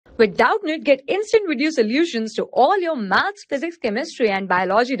With Doubtnut, get instant video solutions to all your maths, physics, chemistry, and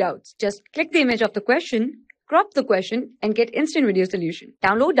biology doubts. Just click the image of the question, crop the question, and get instant video solution.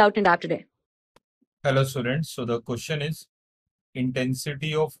 Download Doubtnut app today. Hello students, so the question is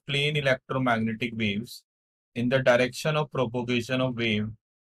intensity of plane electromagnetic waves in the direction of propagation of wave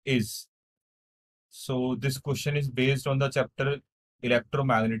is. So this question is based on the chapter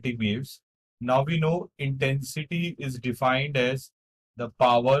electromagnetic waves. Now we know intensity is defined as the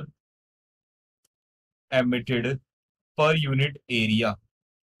power emitted per unit area.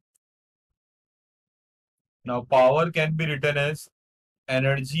 Now power can be written as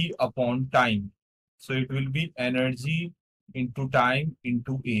energy upon time. So it will be energy into time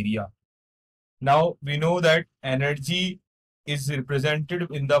into area. Now we know that energy is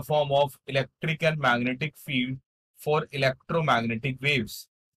represented in the form of electric and magnetic field for electromagnetic waves.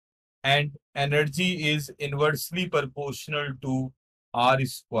 And energy is inversely proportional to R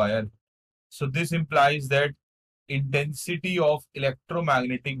square. So this implies that intensity of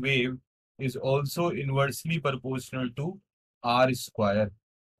electromagnetic wave is also inversely proportional to R square.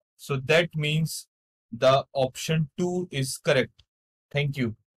 So that means the option 2 is correct. Thank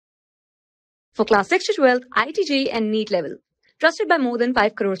you. For class 6 to 12, IIT JEE and NEET level. Trusted by more than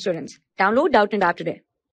 5 crore students. Download Doubtnut app today.